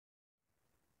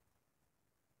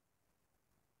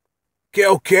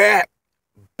Kill Cat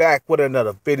back with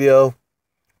another video.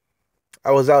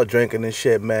 I was out drinking and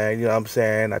shit, man. You know what I'm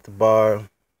saying? At the bar.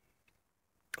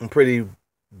 I'm pretty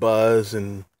buzzed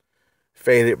and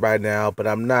faded right now, but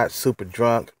I'm not super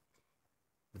drunk.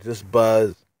 Just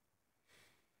buzzed.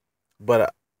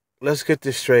 But let's get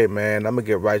this straight, man. I'm gonna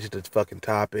get right to the fucking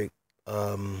topic.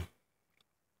 Um,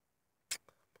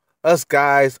 us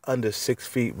guys under 6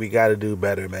 feet, we gotta do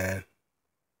better, man.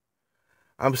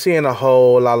 I'm seeing a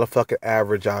whole lot of fucking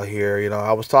average out here. You know,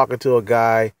 I was talking to a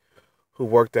guy who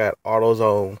worked at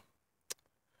AutoZone.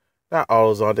 Not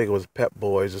AutoZone, I think it was Pep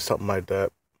Boys or something like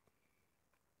that.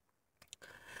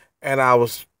 And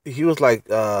he was like,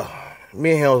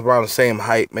 me and him was around the same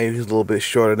height. Maybe he was a little bit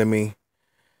shorter than me.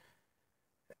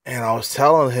 And I was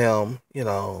telling him,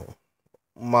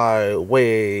 my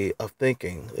way of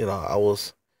thinking. I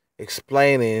was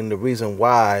explaining the reason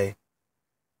why,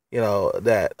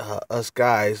 that us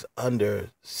guys under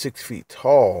 6 feet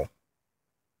tall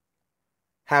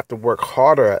have to work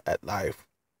harder at life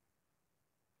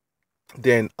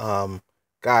than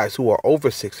guys who are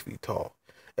over 6 feet tall,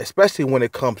 especially when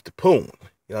it comes to poon.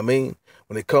 You know what I mean?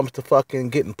 When it comes to fucking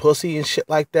getting pussy and shit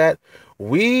like that,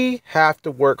 we have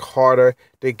to work harder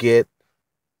to get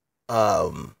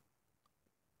good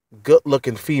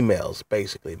looking females,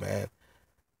 basically, man.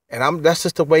 And that's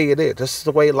just the way it is. That's just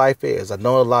the way life is. I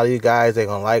know a lot of you guys ain't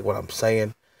gonna like what I'm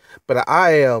saying, but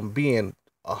I am being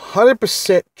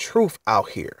 100% truth out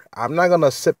here. I'm not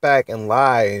gonna sit back and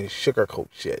lie and sugarcoat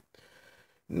shit.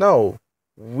 No,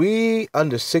 we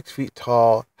under 6 feet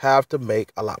tall have to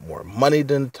make a lot more money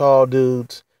than tall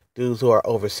dudes who are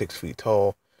over 6 feet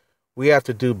tall. We have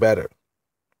to do better.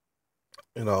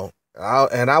 And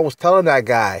I was telling that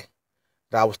guy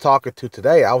that I was talking to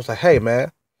today, I was like, hey,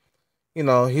 man, he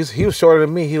was shorter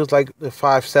than me. He was like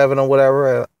 5'7" or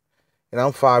whatever, and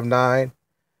I'm 5'9".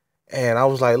 And I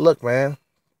was like, look, man,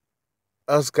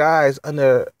 us guys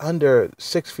under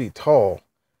 6 feet tall,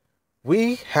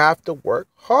 we have to work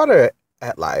harder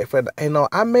at life. And,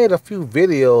 I made a few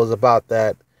videos about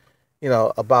that,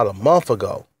 about a month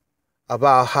ago,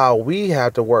 about how we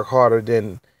have to work harder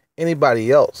than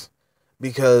anybody else.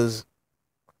 Because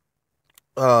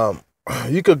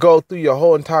you could go through your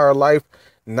whole entire life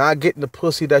not getting the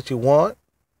pussy that you want,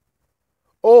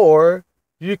 or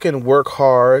you can work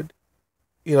hard,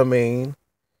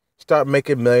 start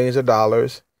making millions of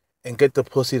dollars and get the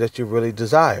pussy that you really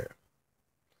desire.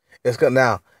 It's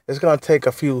gonna take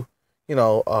a few, it's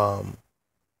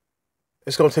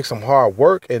gonna take some hard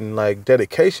work and like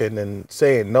dedication and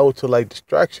saying no to like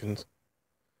distractions.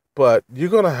 But you're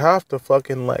gonna have to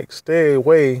fucking like stay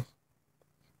away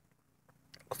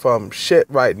from shit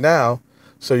right now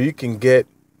so you can get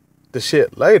the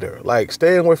shit later. Like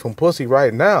staying away from pussy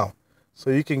right now so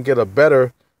you can get a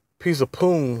better piece of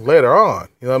poon later on.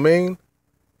 You know what I mean?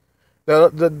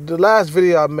 The last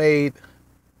video I made,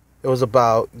 it was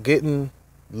about getting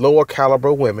lower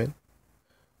caliber women.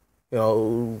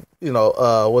 What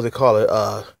they call it?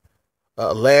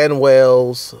 Land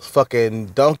whales, fucking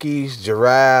donkeys,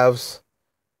 giraffes,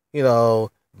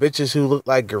 bitches who look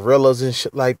like gorillas and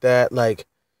shit like that. Like,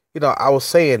 I was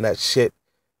saying that shit,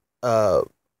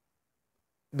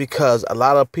 because a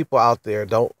lot of people out there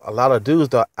a lot of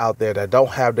dudes out there that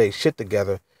don't have their shit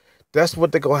together, that's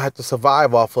what they're going to have to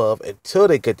survive off of until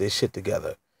they get their shit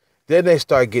together. Then they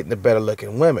start getting the better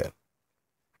looking women.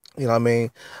 You know what I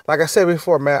mean? Like I said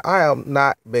before, man, I am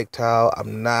not big towel.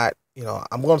 I'm not,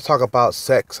 I'm going to talk about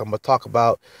sex. I'm going to talk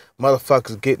about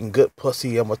motherfuckers getting good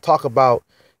pussy. I'm going to talk about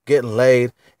getting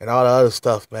laid and all the other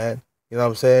stuff, man. You know what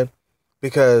I'm saying?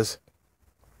 Because,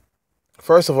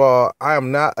 first of all, I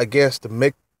am not against the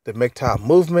MGTOW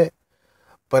movement.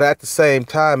 But at the same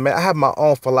time, man, I have my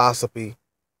own philosophy.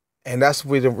 And that's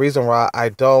the reason why I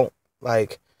don't,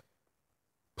 like,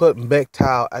 put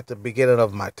MGTOW at the beginning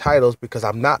of my titles, because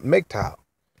I'm not MGTOW.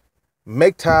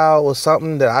 MGTOW was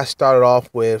something that I started off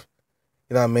with,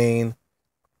 you know what I mean?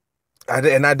 I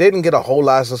didn't get a whole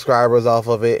lot of subscribers off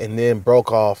of it and then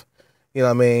broke off, you know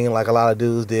what I mean? Like a lot of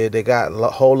dudes did. They got a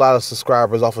whole lot of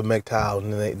subscribers off of MGTOW,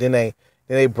 and then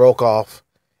they broke off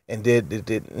and they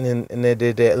did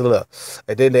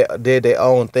their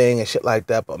own thing and shit like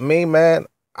that. But me, man,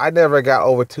 I never got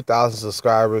over 2,000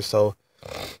 subscribers, so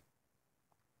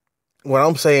what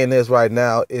I'm saying is right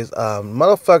now is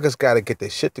motherfuckers got to get their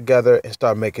shit together and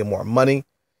start making more money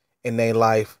in their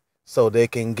life so they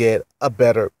can get a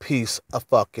better piece of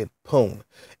fucking poon.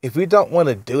 If you don't want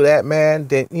to do that, man,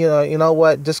 then you know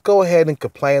what? Just go ahead and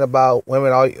complain about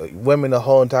women the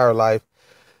whole entire life,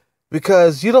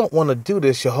 because you don't want to do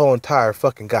this your whole entire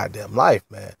fucking goddamn life,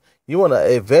 man. You want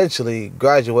to eventually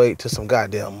graduate to some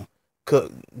goddamn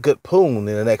cook good poon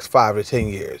in the next 5 to 10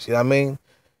 years. You know what I mean?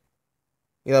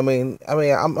 You know what I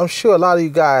mean? I'm sure a lot of you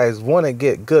guys want to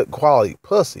get good quality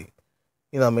pussy.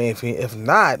 You know what I mean? If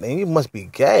not, then you must be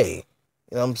gay.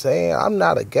 You know what I'm saying? I'm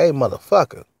not a gay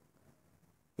motherfucker.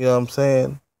 You know what I'm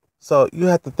saying? So you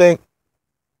have to think,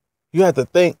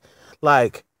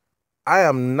 like, I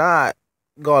am not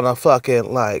gonna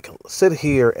fucking, like, sit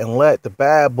here and let the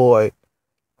bad boy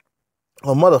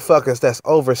or motherfuckers that's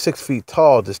over 6 feet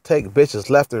tall just take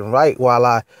bitches left and right while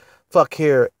I fuck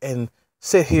here and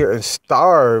sit here and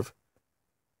starve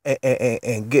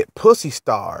and get pussy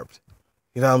starved.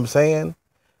 You know what I'm saying?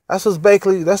 That's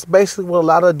basically what a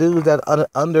lot of dudes that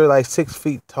under like 6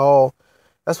 feet tall,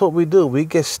 that's what we do. We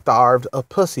get starved of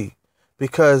pussy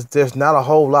because there's not a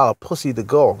whole lot of pussy to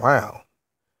go around.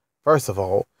 First of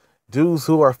all, dudes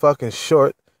who are fucking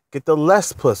short get the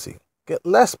less pussy. Get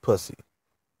less pussy.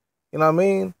 You know what I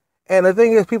mean? And the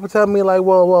thing is, people tell me like,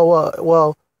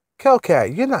 well,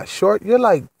 Kelcat, you're not short. You're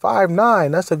like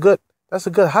 5'9". That's a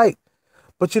good height.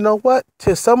 But you know what?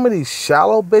 To some of these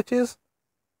shallow bitches,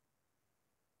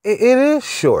 it is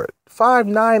short.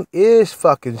 5'9" is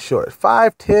fucking short.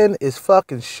 5'10" is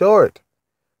fucking short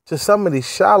to some of these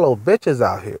shallow bitches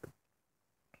out here.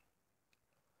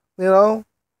 You know?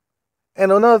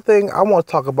 And another thing, I want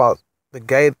to talk about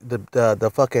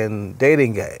the fucking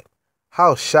dating game.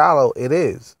 How shallow it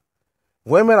is.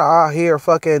 Women are out here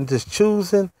fucking just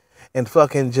choosing and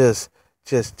fucking just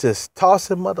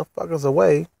tossing motherfuckers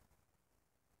away.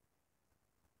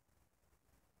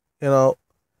 You know,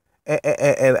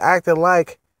 and acting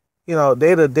like, you know,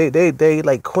 they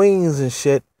like queens and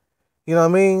shit. You know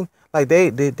what I mean? Like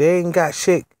they ain't got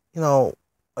shit. You know,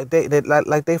 like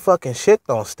like they fucking shit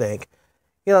don't stink.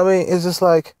 You know what I mean? It's just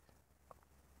like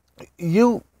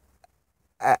you,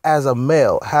 as a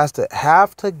male,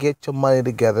 have to get your money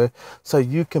together so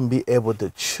you can be able to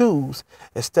choose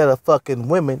instead of fucking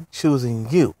women choosing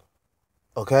you.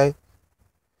 Okay?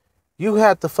 You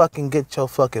have to fucking get your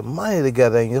fucking money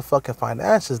together and your fucking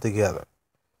finances together.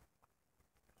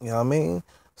 You know what I mean?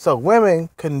 So women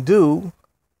can do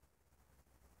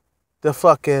the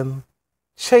fucking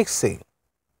chasing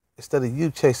instead of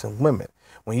you chasing women.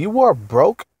 When you are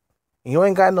broke and you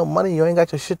ain't got no money, you ain't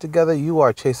got your shit together, you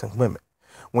are chasing women.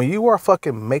 When you are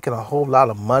fucking making a whole lot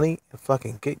of money and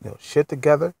fucking getting your shit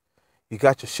together, you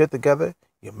got your shit together,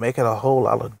 you're making a whole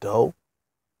lot of dough.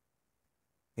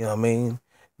 You know what I mean?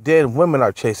 Then women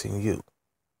are chasing you.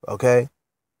 Okay?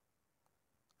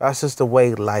 That's just the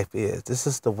way life is. This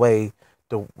is the way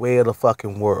of the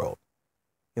fucking world.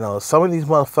 You know, some of these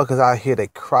motherfuckers out here, they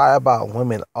cry about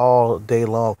women all day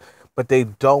long, but they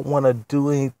don't want to do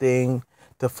anything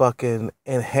to fucking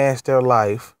enhance their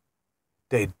life.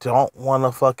 They don't want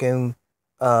to fucking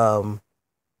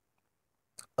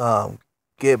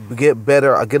get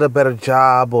better or get a better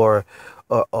job or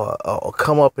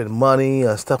come up in money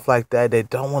or stuff like that. They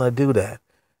don't want to do that.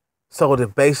 So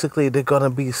they're gonna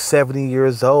be 70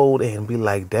 years old and be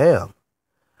like, damn,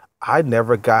 I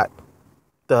never got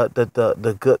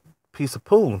the good piece of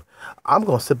poon. I'm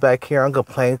gonna sit back here and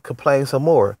complain some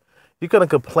more. You're gonna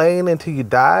complain until you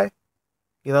die?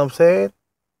 You know what I'm saying?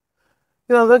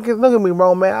 You know, look at me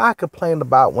wrong, man. I complained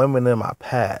about women in my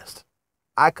past.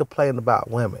 I complained about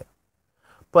women.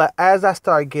 But as I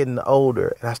start getting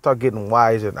older and I start getting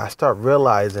wiser and I start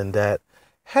realizing that,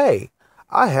 hey,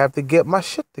 I have to get my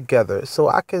shit together so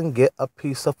I can get a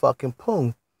piece of fucking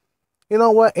poon. You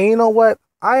know what? And you know what?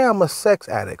 I am a sex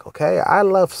addict, okay? I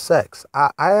love sex.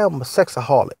 I am a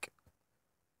sexaholic.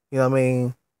 You know what I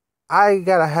mean? I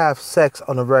gotta have sex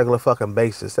on a regular fucking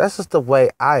basis. That's just the way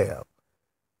I am.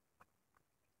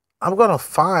 I'm gonna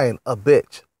find a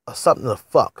bitch or something to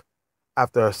fuck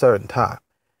after a certain time.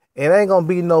 It ain't gonna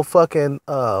be no fucking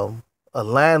a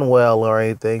land well or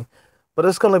anything, but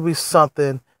it's gonna be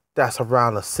something that's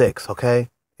around a 6, okay?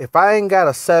 If I ain't got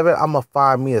a 7, I'm gonna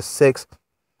find me a 6,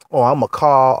 or I'm gonna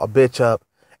call a bitch up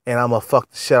and I'm gonna fuck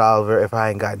the shit out of her if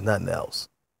I ain't got nothing else.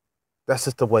 That's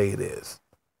just the way it is.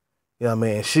 You know what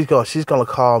I mean? She's gonna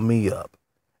call me up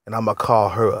and I'm gonna call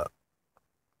her up.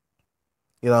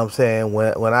 You know what I'm saying?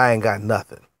 When I ain't got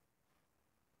nothing.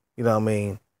 You know what I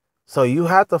mean? So you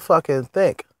have to fucking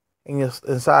think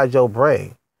inside your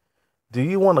brain. Do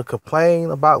you want to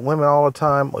complain about women all the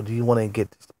time, or do you want to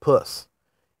get this puss?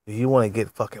 Do you want to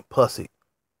get fucking pussy?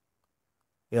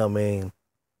 You know what I mean?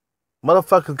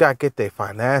 Motherfuckers got to get their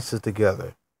finances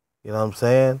together. You know what I'm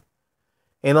saying?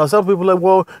 You know, some people are like,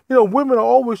 well, you know, women are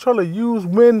always trying to use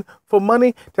men for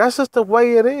money. That's just the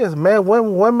way it is, man.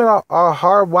 Women are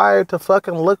hardwired to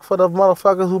fucking look for the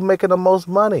motherfuckers who making the most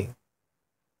money.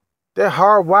 They're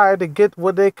hardwired to get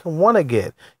what they can want to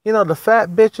get. You know, the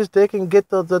fat bitches, they can get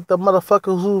the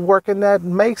motherfuckers who's working at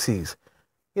Macy's.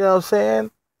 You know what I'm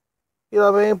saying? You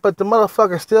know what I mean? But the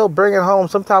motherfucker still bringing home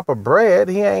some type of bread.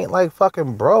 He ain't like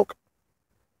fucking broke.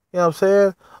 You know what I'm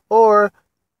saying? Or,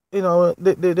 you know,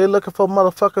 they're looking for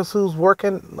motherfuckers who's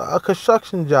working a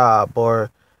construction job, or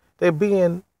they're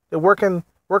working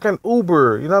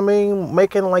Uber, you know what I mean?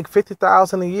 Making like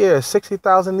 50,000 a year,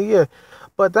 60,000 a year.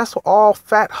 But that's what all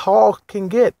fat hogs can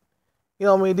get. You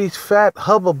know what I mean? These fat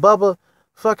hubba bubba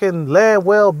fucking land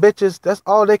well bitches, that's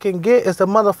all they can get is the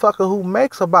motherfucker who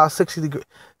makes about 60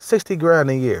 grand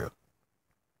a year.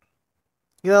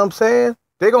 You know what I'm saying?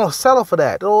 They're gonna settle for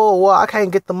that. Oh well, I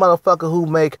can't get the motherfucker who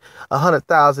make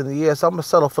 100,000 a year, so I'm gonna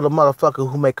settle for the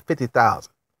motherfucker who make 50,000.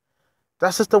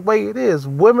 That's just the way it is.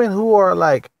 Women who are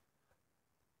like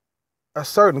a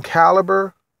certain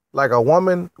caliber, like a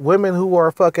women who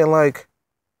are fucking like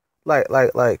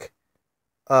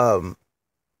um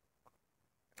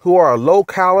who are a low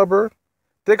caliber,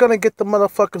 they're gonna get the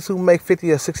motherfuckers who make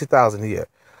 50 or 60,000 a year.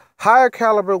 Higher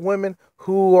caliber women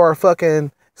who are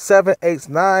fucking 7, 8,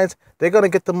 9s, they're gonna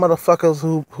get the motherfuckers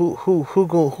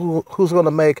who's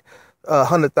gonna make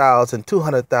 100,000,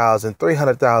 200,000,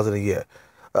 300,000 a year.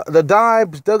 The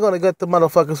dimes, they're gonna get the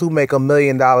motherfuckers who make $1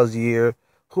 million a year,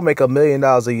 who make $1 million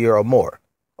a year or more.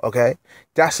 Okay,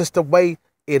 that's just the way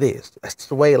it is. That's just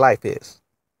the way life is.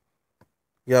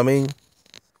 You know what I mean?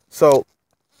 So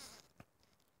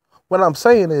what I'm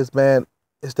saying is, man,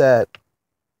 is that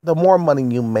the more money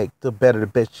you make, the better the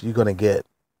bitch you're gonna get.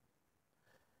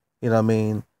 You know what I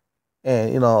mean?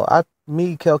 And you know,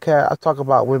 Kelcat, I talk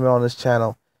about women on this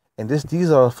channel, and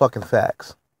these are the fucking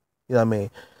facts. You know what I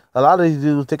mean? A lot of these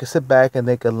dudes, they can sit back and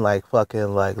they can like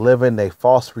fucking like live in a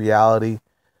false reality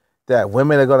that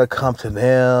women are gonna come to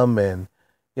them and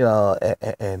you know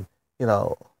and you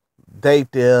know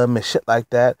date them and shit like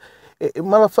that.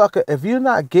 Motherfucker, if you're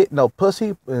not getting no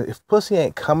pussy, if pussy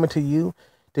ain't coming to you,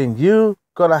 then you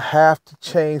gonna have to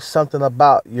change something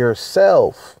about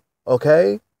yourself.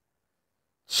 Okay?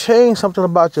 Change something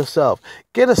about yourself.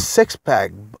 Get a six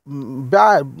pack.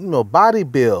 Body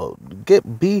build.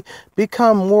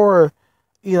 Become more,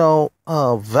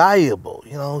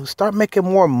 valuable. Start making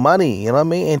more money. You know what I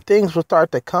mean? And things will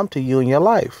start to come to you in your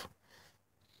life.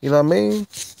 You know what I mean?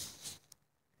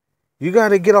 You got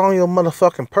to get on your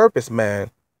motherfucking purpose,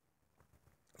 man.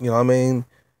 You know what I mean?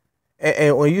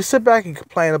 And when you sit back and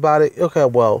complain about it, okay,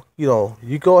 well,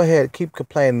 you go ahead and keep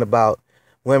complaining about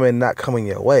women not coming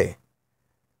your way.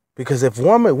 Because if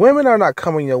women are not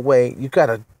coming your way, you got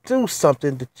to do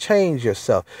something to change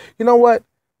yourself. You know what?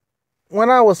 When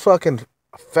I was fucking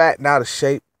fat and out of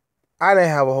shape, I didn't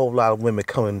have a whole lot of women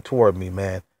coming toward me,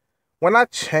 man. When I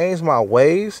changed my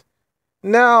ways,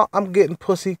 now I'm getting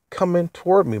pussy coming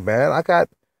toward me, man. I got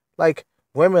like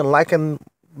women liking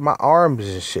my arms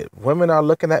and shit. Women are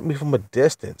looking at me from a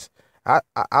distance. I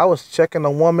was checking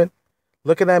a woman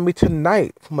looking at me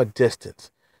tonight from a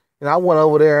distance. I went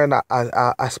over there and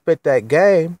I spit that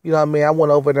game. You know what I mean? I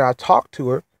went over there and I talked to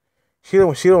her. She don't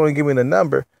want to give me the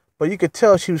number, but you could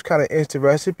tell she was kind of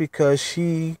interested because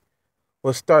she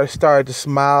was started to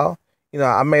smile.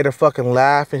 I made her fucking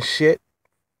laugh and shit.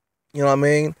 You know what I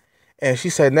mean? And she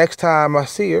said, next time I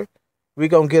see her, we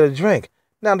gonna get a drink.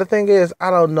 Now, the thing is, I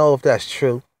don't know if that's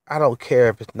true. I don't care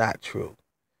if it's not true.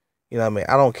 You know what I mean?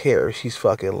 I don't care if she's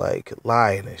fucking, like,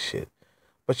 lying and shit.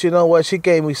 But you know what? She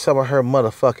gave me some of her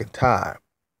motherfucking time.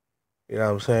 You know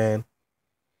what I'm saying?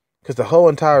 Because the whole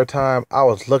entire time, I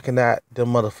was looking at the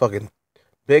motherfucking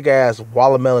big-ass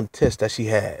watermelon tits that she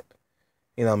had.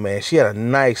 You know, man, she had a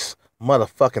nice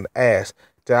motherfucking ass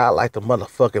that I like to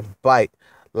motherfucking bite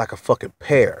like a fucking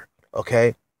pear.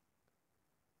 Okay?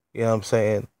 You know what I'm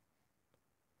saying?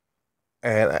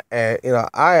 And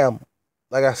I am,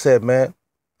 like I said, man,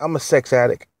 I'm a sex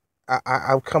addict.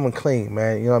 I'm coming clean,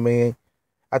 man. You know what I mean?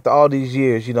 After all these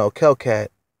years, Kelcat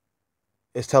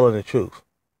is telling the truth.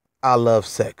 I love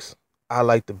sex. I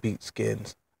like to beat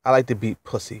skins. I like to beat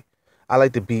pussy. I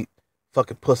like to beat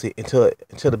fucking pussy until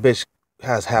the bitch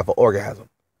has half an orgasm.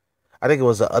 I think it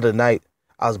was the other night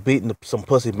I was beating some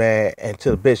pussy, man,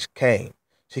 until the bitch came.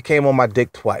 She came on my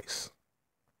dick twice.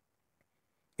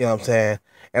 You know what I'm saying?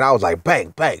 And I was like,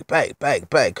 bang, bang, bang, bang,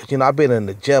 bang. Because, I've been in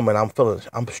the gym and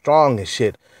I'm strong and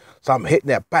shit. So I'm hitting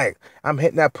that bang. I'm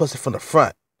hitting that pussy from the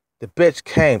front. The bitch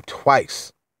came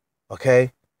twice.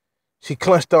 Okay? She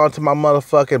clenched onto my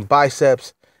motherfucking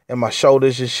biceps and my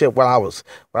shoulders and shit when I was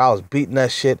beating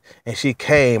that shit. And she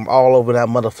came all over that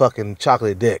motherfucking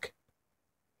chocolate dick.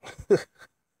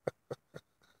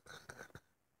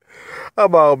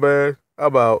 I'm out, man.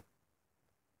 I'm out.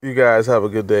 You guys have a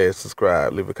good day.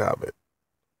 Subscribe. Leave a comment.